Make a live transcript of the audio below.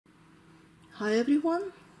Hi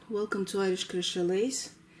everyone, welcome to Irish Crochet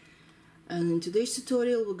Lace, and in today's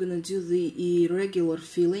tutorial we're gonna do the irregular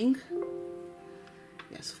filling.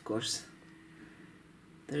 Yes, of course,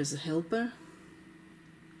 there's a helper.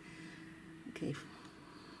 Okay.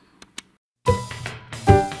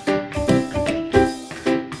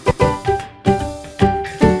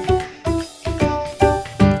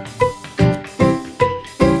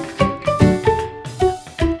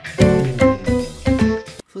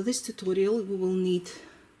 For this tutorial we will need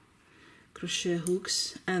crochet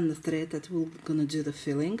hooks and the thread that we're gonna do the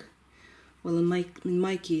filling. Well, in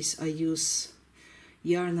my case I use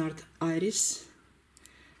yarn art iris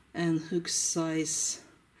and hooks size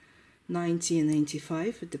 90 and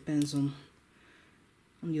 95. It depends on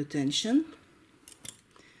your tension.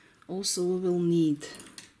 Also we will need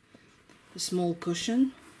a small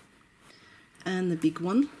cushion and a big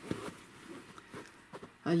one.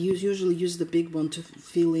 I usually use the big one to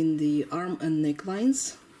fill in the arm and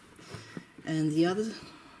necklines, and the other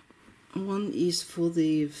one is for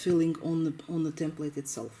the filling on the template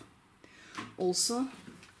itself. Also,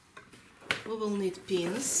 we will need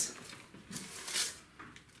pins.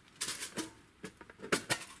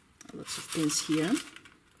 Lots of pins here,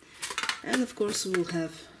 and of course we'll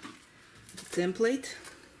have the template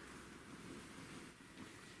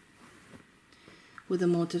with the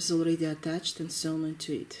motifs already attached and sewn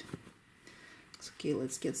into it. Okay,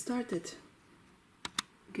 let's get started.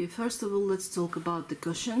 Okay, first of all, let's talk about the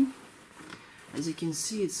cushion. As you can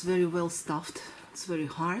see, it's very well stuffed. It's very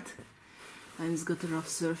hard and it's got a rough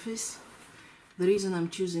surface. The reason I'm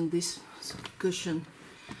choosing this cushion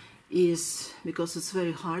is because it's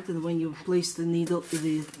very hard, and when you place the needle,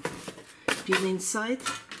 the pin inside,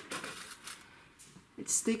 it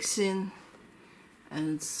sticks in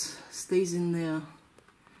and it stays in there.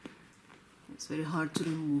 It's very hard to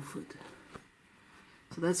remove it.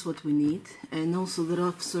 So that's what we need. And also the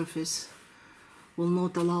rough surface will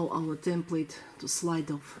not allow our template to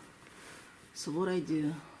slide off. So what I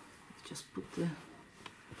do, just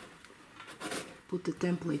put the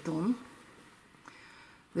template on.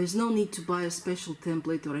 There's no need to buy a special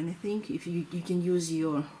template or anything. If you can use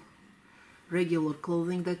your regular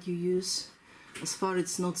clothing that you use. As far as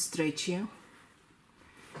it's not stretchy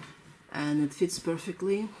and it fits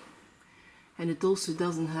perfectly. And it also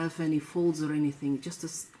doesn't have any folds or anything, just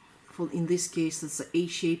in this case it's an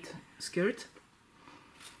A-shaped skirt.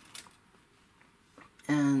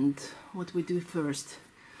 And what we do first,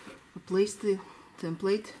 we place the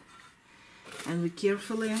template and we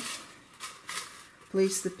carefully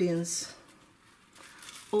place the pins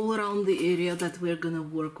all around the area that we're gonna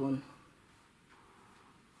work on.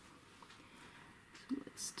 So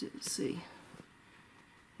let's do, say,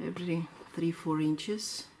 every 3-4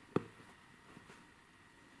 inches.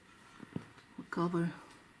 Cover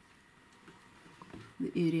the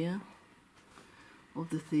area of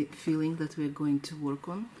the filling that we're going to work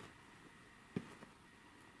on.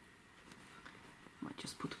 Might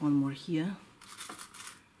just put one more here,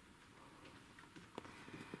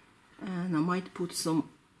 and I might put some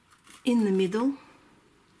in the middle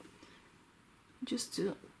just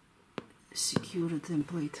to secure the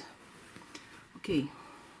template. Okay,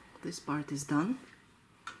 this part is done,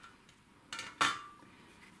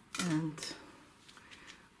 and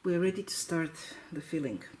we're ready to start the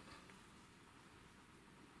filling.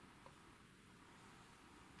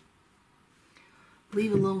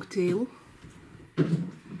 Leave a long tail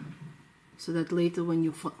so that later when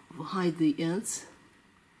you hide the ends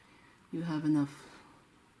you have enough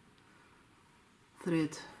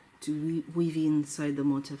thread to weave inside the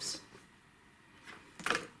motifs.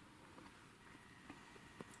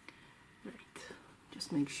 Right,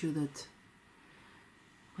 just make sure that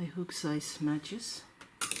my hook size matches.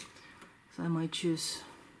 So I might choose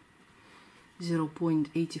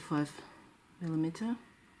 0.85 millimeter.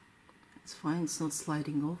 It's fine, it's not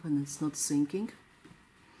sliding off and it's not sinking.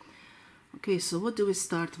 Okay, so what do we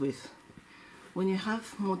start with? When you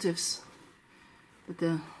have motifs that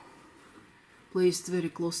are placed very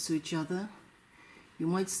close to each other, you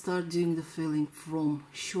might start doing the filling from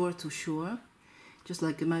shore to shore. Just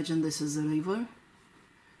like imagine this is a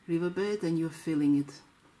riverbed and you're filling it.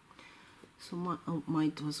 So I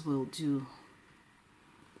might as well do,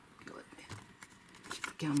 let me get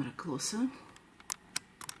the camera closer.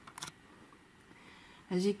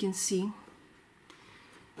 As you can see,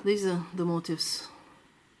 these are the motifs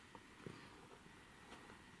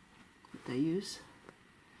that I use.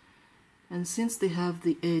 And since they have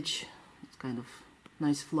the edge, it's kind of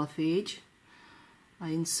nice fluffy edge, I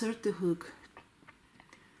insert the hook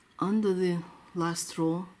under the last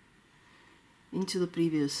row into the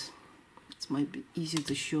previous. It might be easier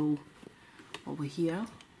to show over here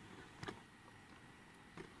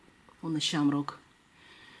on the shamrock.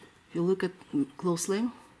 If you look at closely,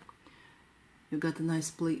 you got a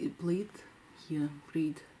nice pleat here,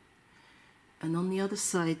 bead, and on the other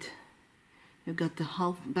side you got the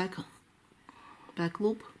half back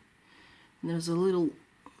loop, and there's a little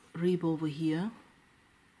rib over here.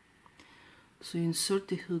 So you insert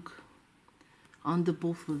the hook under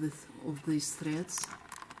both of these threads.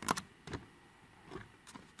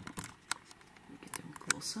 Get them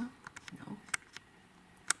closer. No.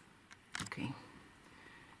 Okay.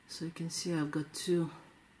 So you can see I've got two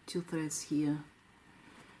threads here,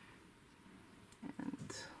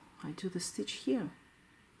 and I do the stitch here.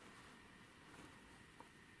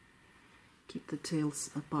 Keep the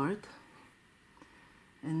tails apart,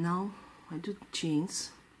 and now I do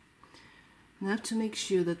chains. And I have to make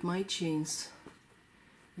sure that my chains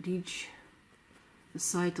reach the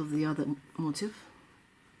side of the other motif.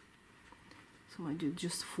 So I do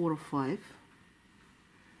just 4 or 5.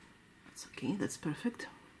 That's okay, that's perfect.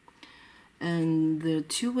 And the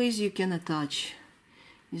 2 ways you can attach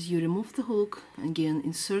is you remove the hook, again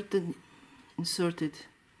insert it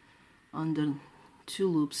under 2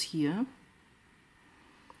 loops here,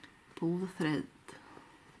 pull the thread,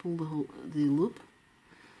 pull the loop,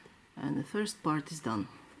 and the first part is done.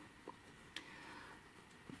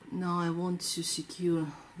 Now I want to secure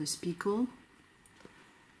this picot.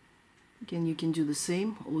 Again, you can do the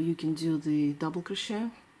same, or you can do the double crochet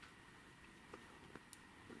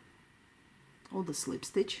or the slip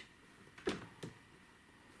stitch. And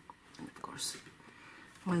of course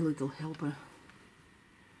my little helper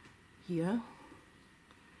here.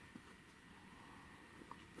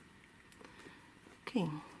 Okay.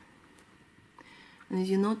 And as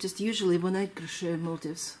you noticed, usually when I crochet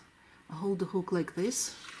motifs, I hold the hook like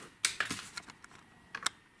this,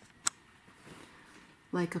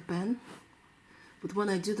 like a pen, but when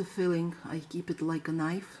I do the filling, I keep it like a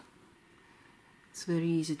knife. It's very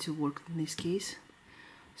easy to work in this case.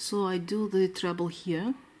 So I do the treble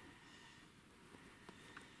here,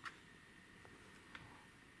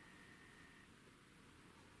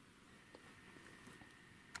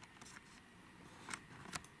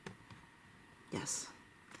 yes,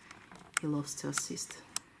 he loves to assist.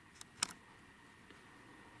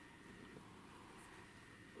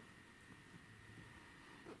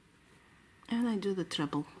 And I do the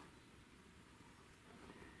treble.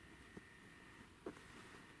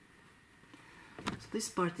 So this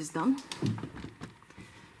part is done.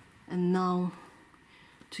 And now,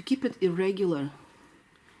 to keep it irregular,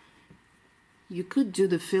 you could do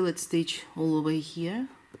the fillet stitch all the way here,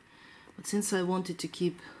 but since I wanted to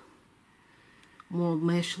keep more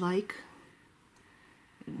mesh-like,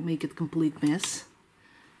 make it complete mess,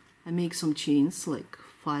 I make some chains, like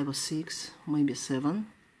 5 or 6, maybe 7,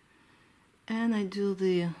 and I do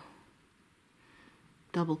the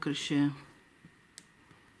double crochet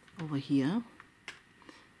over here.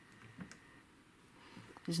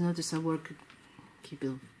 As you notice, I keep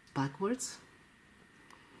it backwards.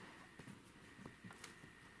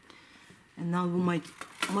 And now we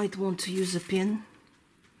might want to use a pin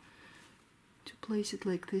to place it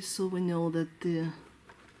like this, so we know that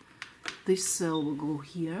this cell will go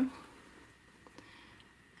here,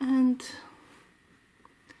 and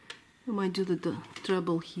we might do the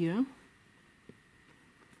treble here.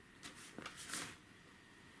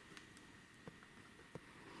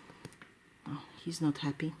 Oh, he's not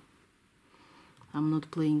happy. I'm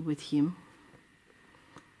not playing with him,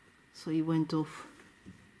 so he went off.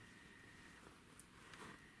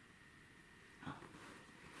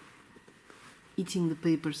 Eating the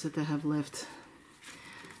papers that I have left.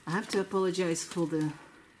 I have to apologize for the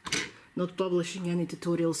not publishing any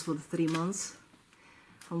tutorials for the 3 months.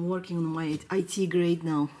 I'm working on my IT grade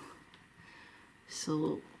now.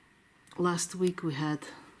 So last week we had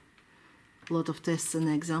a lot of tests and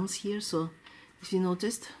exams here, so if you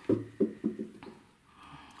noticed,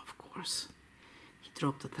 of course, he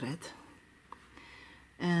dropped a thread.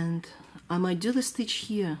 And I might do the stitch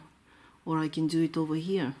here, or I can do it over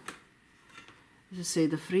here. As I say,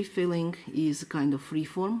 the free filling is a kind of free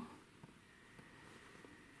form,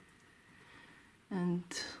 and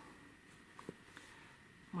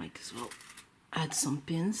might as well add some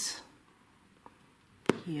pins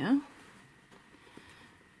here.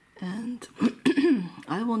 And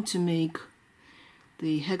I want to make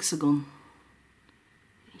the hexagon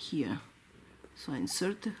here, so I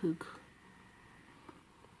insert the hook,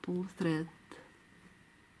 pull the thread,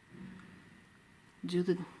 do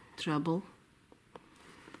the treble,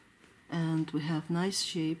 and we have nice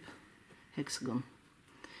shape hexagon.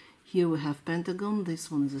 Here we have pentagon,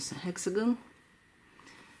 this one is a hexagon,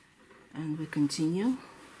 and we continue.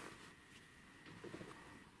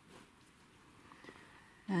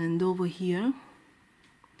 And over here,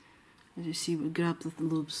 as you see, we grab the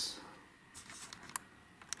loops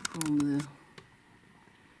from the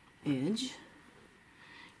edge.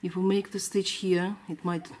 If we make the stitch here, it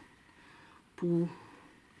might pull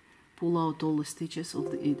out all the stitches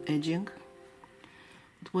of the edging.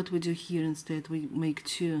 But what we do here instead, we make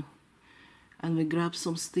two, and we grab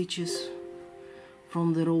some stitches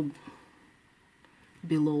from the row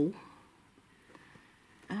below,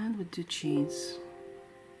 and we do chains.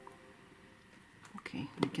 Okay,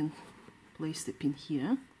 we can place the pin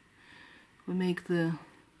here. We make the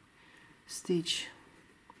stitch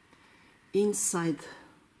inside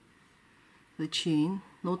the chain,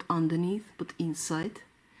 not underneath but inside,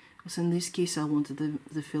 because in this case I wanted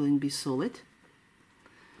the filling be solid.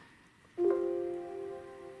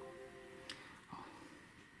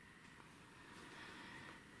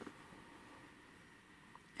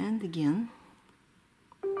 And again,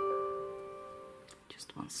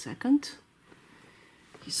 just 1 second.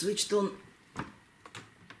 He switched on.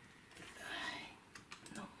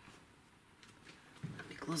 No. Let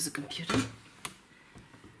me close the computer.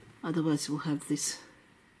 Otherwise we'll have this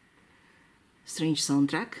strange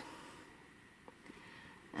soundtrack.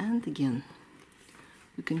 And again,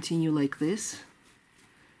 we continue like this.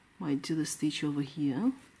 Might do the stitch over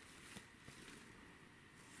here.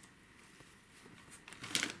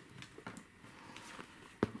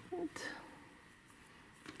 And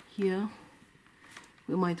here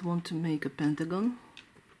we might want to make a pentagon.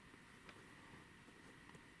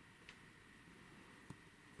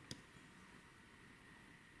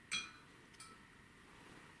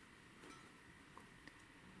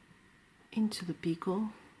 Into the picot.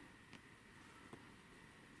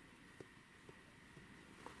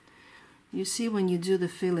 You see, when you do the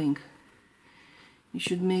filling, you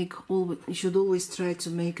should always try to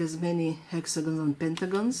make as many hexagons and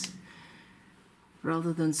pentagons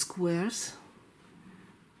rather than squares.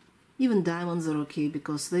 Even diamonds are okay,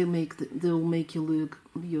 because they'll make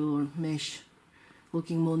your mesh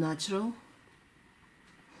looking more natural.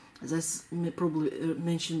 As I probably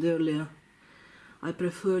mentioned earlier, I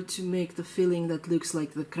prefer to make the filling that looks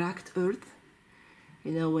like the cracked earth.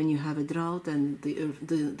 You know, when you have a drought and the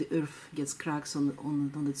earth gets cracks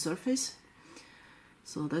on the surface.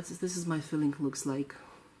 So this is my filling looks like.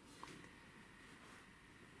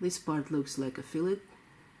 This part looks like a fillet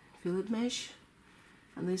mesh,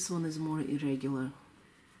 and this one is more irregular.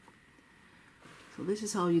 So this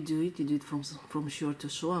is how you do it. You do it from shore to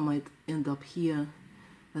shore. I might end up here,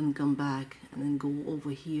 then come back, and then go over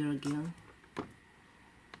here again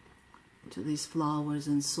to these flowers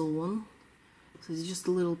and so on. So it's just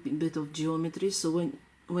a little bit of geometry. So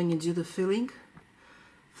when you do the filling,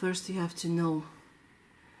 first you have to know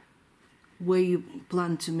where you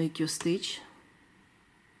plan to make your stitch.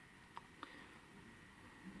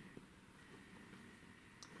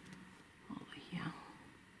 Over here.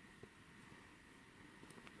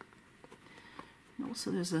 And also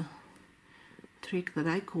there's a trick that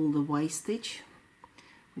I call the Y stitch.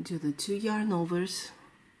 We do the 2 yarn overs.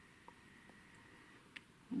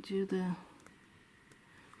 We do the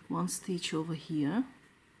 1 stitch over here,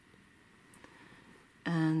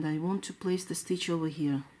 and I want to place the stitch over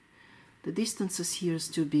here. The distances here is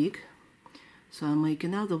too big, so I make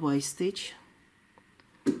another Y stitch.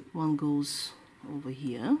 One goes over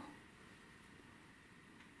here,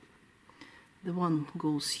 the one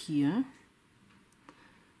goes here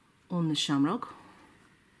on the shamrock,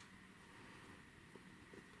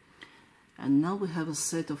 and now we have a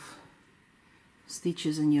set of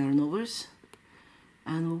stitches and yarn overs,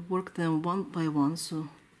 and we'll work them one by one. So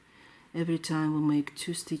every time we'll make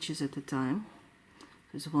 2 stitches at a time.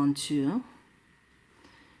 There's 1, 2.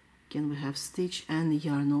 Again, we have stitch and the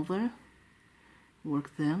yarn over.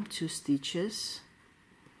 Work them 2 stitches,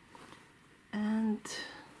 and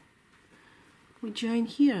we join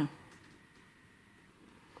here.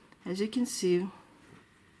 As you can see,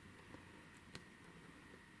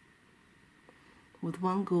 with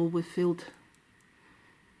one go we filled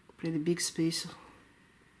pretty big space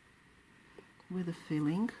with the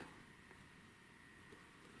filling.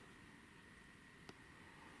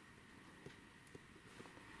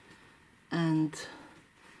 And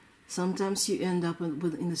sometimes you end up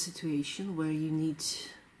in a situation where you need,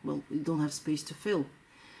 well, you don't have space to fill,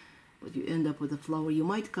 but you end up with a flower. You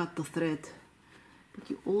might cut the thread, but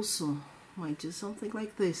you also might do something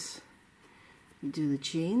like this. You do the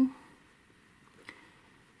chain,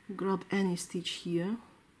 grab any stitch here,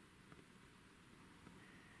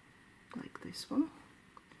 like this one,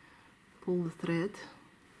 pull the thread,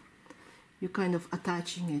 you're kind of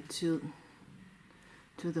attaching it to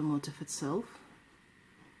the motif itself.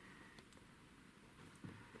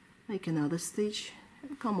 Make another stitch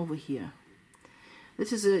and come over here.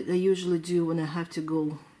 This is what I usually do when I have to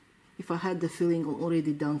go, if I had the filling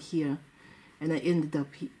already done here and I ended up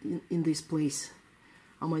in this place,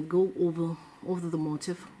 I might go over the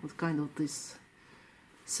motif with kind of this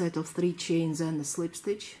set of 3 chains and a slip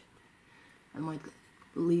stitch. I might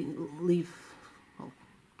leave, well,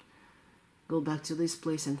 go back to this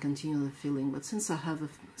place and continue the filling, but since I have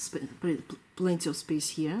plenty of space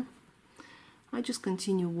here, I just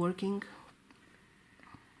continue working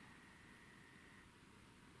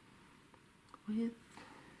with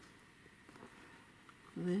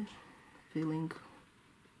the filling.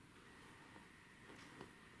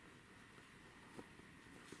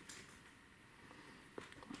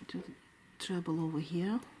 Do the treble over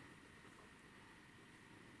here.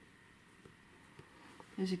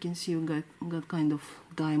 As you can see, we got kind of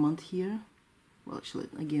diamond here. Well, actually,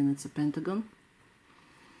 again, it's a pentagon.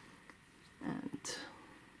 And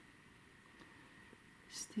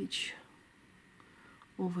stitch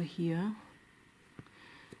over here.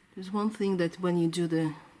 There's one thing that when you do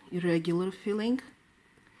the irregular filling,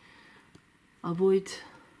 avoid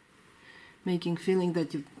making filling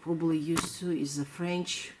that you're probably used to is the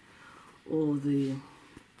French or the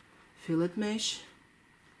fillet mesh.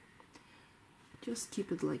 Just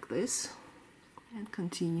keep it like this and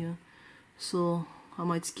continue. So I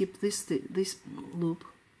might skip this loop,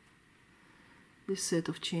 this set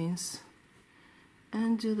of chains,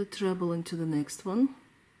 and do the treble into the next one.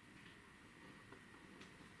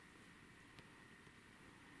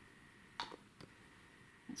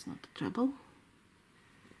 It's not the treble.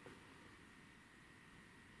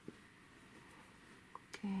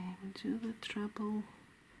 Okay, we'll do the treble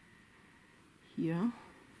here.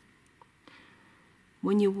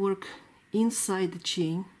 When you work inside the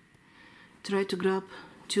chain, try to grab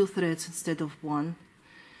 2 threads instead of 1.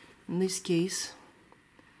 In this case,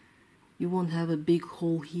 you won't have a big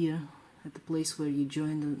hole here at the place where you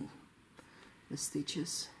join the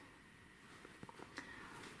stitches.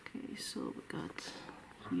 Okay, so we got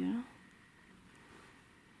here,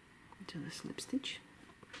 do the slip stitch.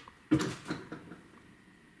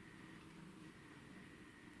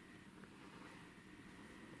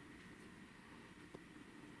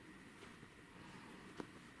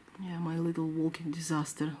 Yeah, my little walking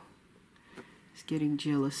disaster is getting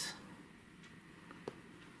jealous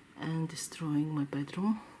and destroying my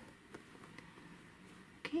bedroom.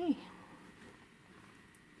 Okay.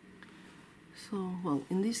 So, well,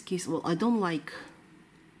 in this case, well, I don't like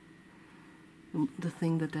the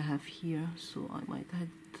thing that I have here, so I might add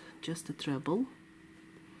just a treble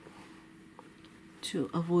to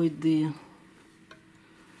avoid the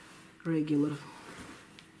regular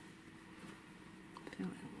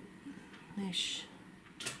mesh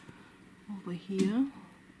over here.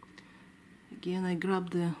 Again, I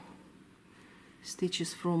grab the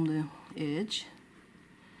stitches from the edge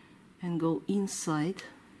and go inside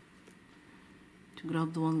to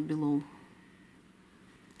grab the one below.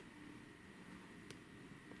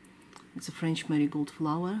 It's a French marigold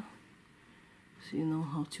flower, so you know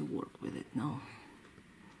how to work with it now.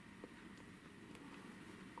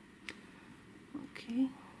 Okay,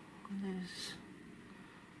 there's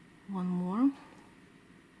one more.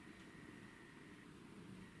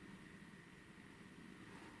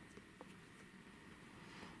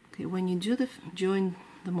 Okay, when you do join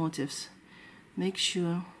the motifs, make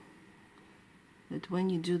sure that when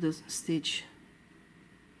you do the stitch,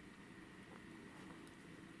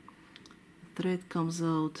 the thread comes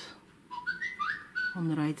out on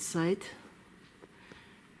the right side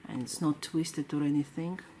and it's not twisted or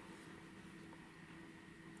anything.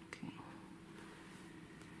 Okay.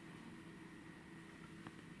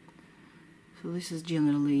 So this is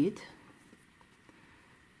generally it.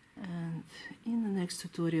 And in the next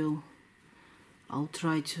tutorial, I'll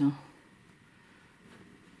try to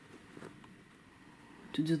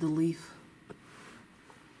do the leaf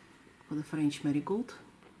for the French marigold,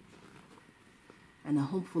 and I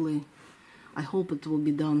hope it will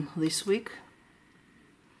be done this week,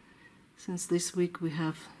 since this week we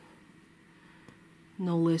have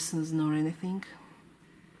no lessons nor anything,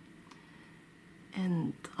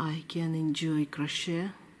 and I can enjoy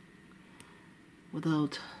crochet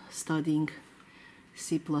without studying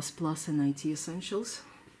C++ and IT essentials.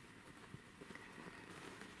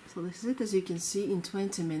 So this is it. As you can see, in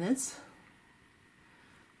 20 minutes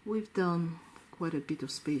we've done quite a bit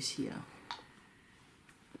of space here.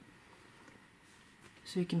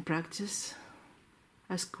 So you can practice,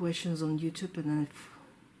 ask questions on YouTube, and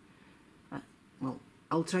then well,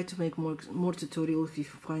 I'll try to make more tutorial if you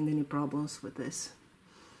find any problems with this.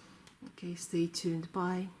 Okay, stay tuned.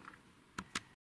 Bye.